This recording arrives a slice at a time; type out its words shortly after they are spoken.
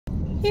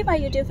Hey my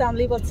YouTube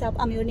family, what's up?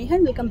 I'm your Nehu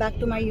and welcome back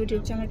to my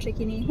YouTube channel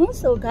Trickynehu.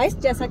 So guys,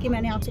 जैसा कि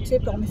मैंने आप सबसे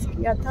promise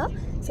किया था,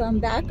 so I'm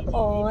back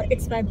और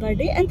it's my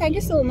birthday and thank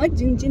you so much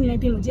जिन ने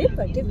भी मुझे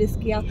बर्थडे विश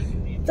किया।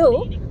 तो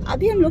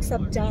अभी हम लोग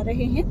सब जा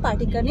रहे हैं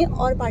पार्टी करने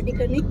और पार्टी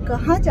करने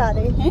कहाँ जा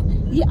रहे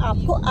हैं ये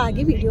आपको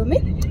आगे वीडियो में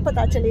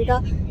पता चलेगा।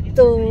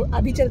 तो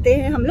अभी चलते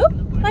हैं हम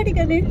लोग पार्टी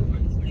करने।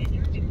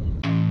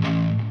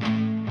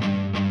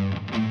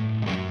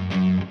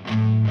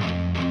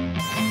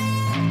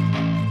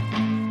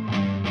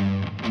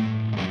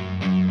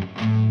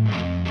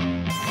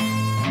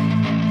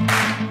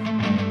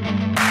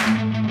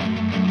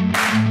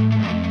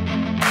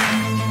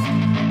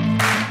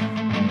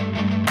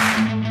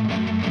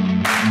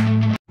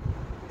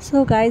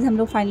 सो गाइज़ हम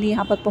लोग फाइनली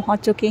यहाँ पर पहुँच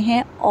चुके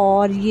हैं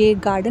और ये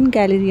गार्डन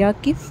गैलेरिया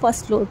के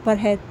फर्स्ट फ्लोर पर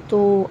है। तो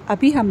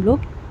अभी हम लोग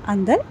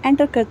अंदर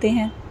एंटर करते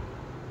हैं।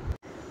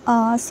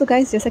 सो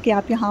गाइज़ जैसा कि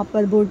आप यहाँ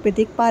पर बोर्ड पे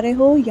देख पा रहे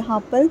हो, यहाँ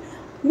पर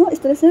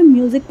इस तरह से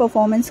म्यूज़िक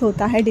परफॉर्मेंस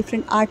होता है।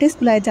 डिफरेंट आर्टिस्ट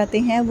बुलाए जाते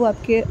हैं, वो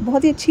आपके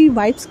बहुत ही अच्छी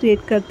वाइब्स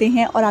क्रिएट करते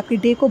हैं और आपके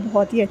डे को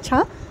बहुत ही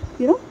अच्छा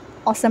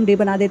ऑसम डे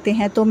बना देते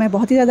हैं। तो मैं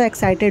बहुत ही ज़्यादा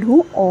एक्साइटेड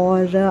हूँ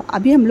और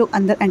अभी हम लोग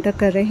अंदर एंटर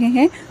कर रहे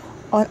हैं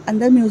और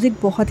अंदर म्यूज़िक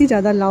बहुत ही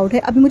ज़्यादा लाउड है।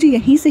 अभी मुझे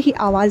यहीं से ही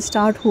आवाज़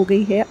स्टार्ट हो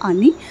गई है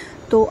आनी,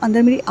 तो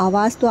अंदर मेरी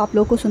आवाज़ तो आप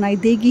लोगों को सुनाई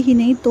देगी ही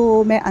नहीं,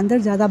 तो मैं अंदर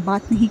ज़्यादा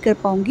बात नहीं कर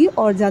पाऊँगी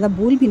और ज़्यादा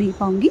बोल भी नहीं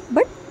पाऊँगी,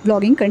 बट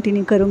व्लॉगिंग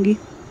कंटिन्यू करूँगी।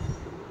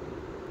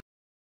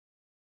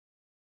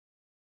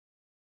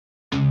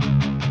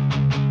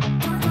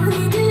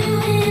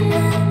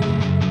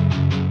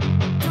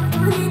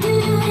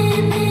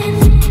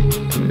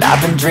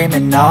 I've been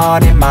dreaming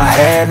on in my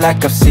head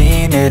like I've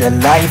seen it. A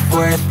life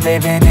worth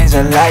living is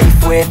a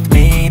life with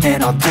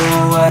meaning. I'll do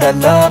what I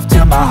love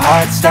till my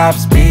heart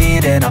stops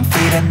beating. I'm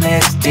feeding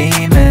this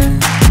demon.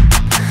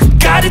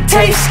 Got a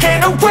taste,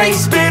 can't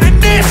erase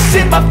bitterness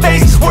in my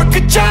face. Work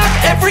a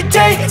job every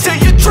day till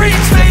your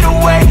dreams fade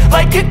away.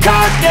 Like a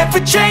card,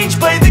 never change,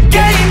 play the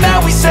game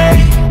that we say.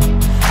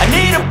 I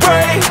need a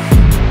break.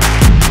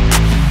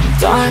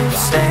 I'm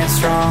staying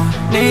strong,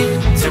 need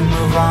to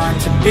move on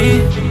to be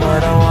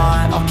what I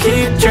want. I'll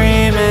keep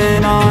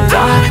dreaming on.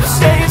 I'm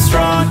staying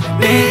strong,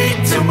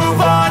 need to move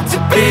on to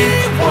be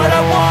what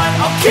I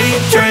want. I'll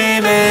keep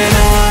dreaming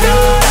on.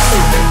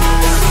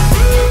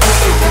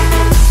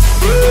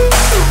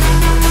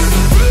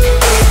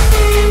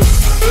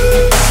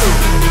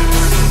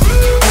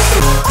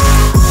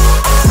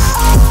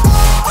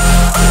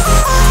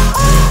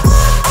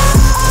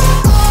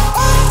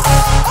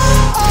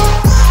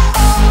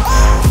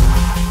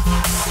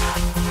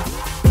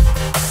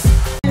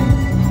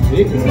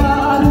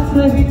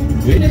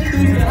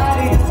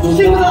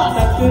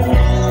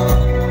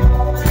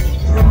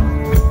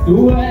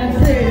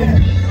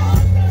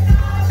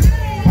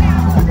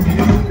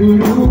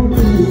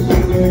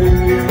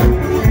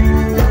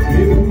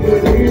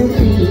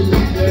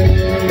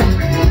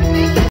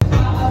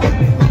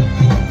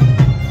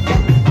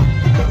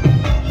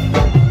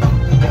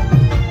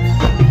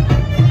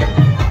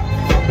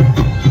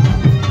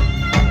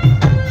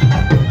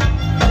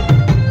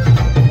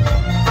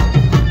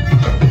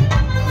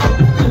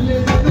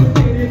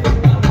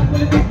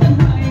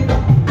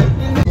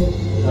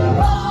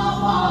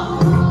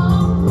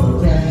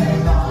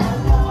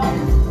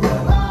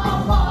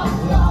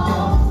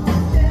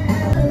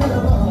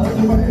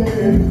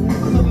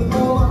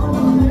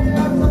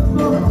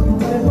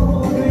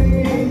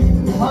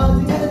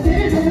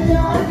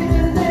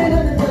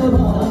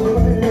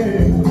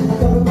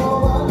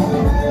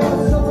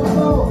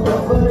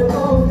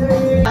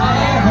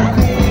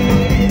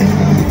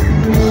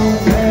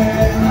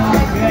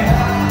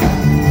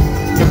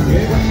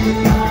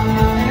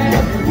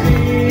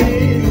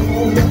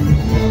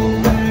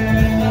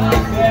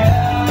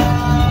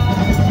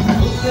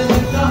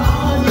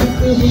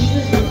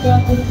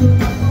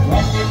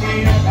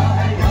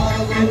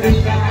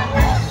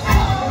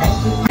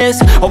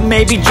 Or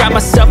maybe drown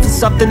myself in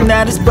something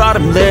that is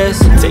bottomless.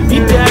 Take me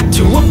back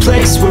to a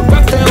place where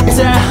I felt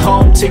at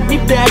home. Take me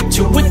back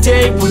to a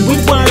day when we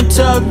weren't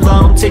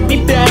alone. Take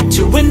me back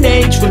to an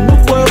age when the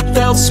world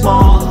felt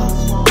small.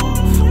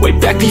 Way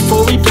back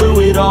before we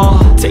blew it all.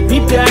 Take me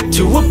back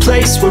to a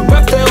place where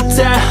I felt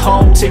at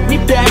home. Take me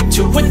back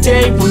to a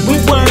day when we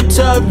weren't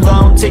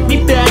alone. Take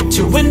me back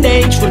to an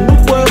age when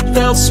the world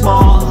felt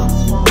small.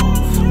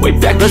 Way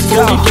back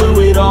before we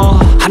blew it all.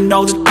 I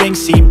know that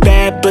things seem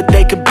bad, but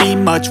they could be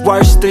much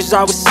worse. There's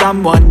always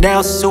someone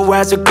else who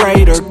has a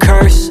greater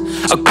curse,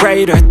 a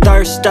greater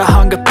thirst, a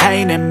hunger,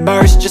 pain, and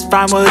mercy. Just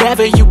find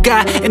whatever you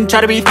got and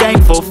try to be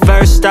thankful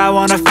first. I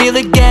wanna feel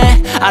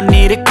again, I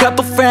need a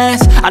couple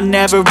friends. I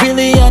never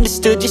really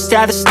understood just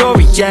how the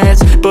story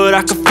ends, but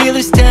I can feel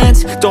it's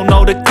tense, don't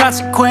know the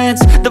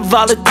consequence. The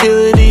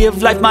volatility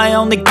of life, my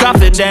only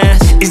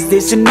confidence. Is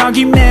this an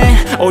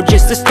argument, or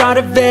just the start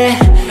of it?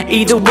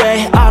 Either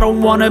way, I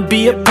don't wanna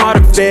be a part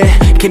of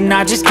it. Can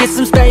I just get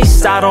some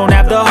space? I don't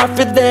have the heart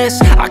for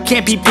this. I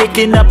can't be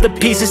picking up the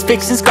pieces,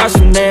 fixing scars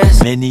from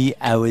this. Many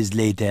hours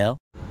later.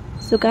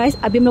 So guys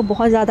अभी हम लोग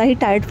बहुत ज़्यादा ही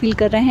tired feel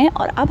कर रहे हैं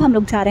और अब हम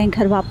लोग जा रहे हैं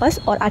घर वापस।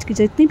 और आज की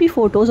जितनी भी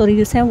फ़ोटोज़ और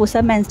रील्स हैं वो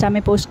सब मैं इंस्टा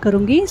में पोस्ट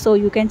करूँगी, so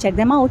you can check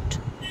them out.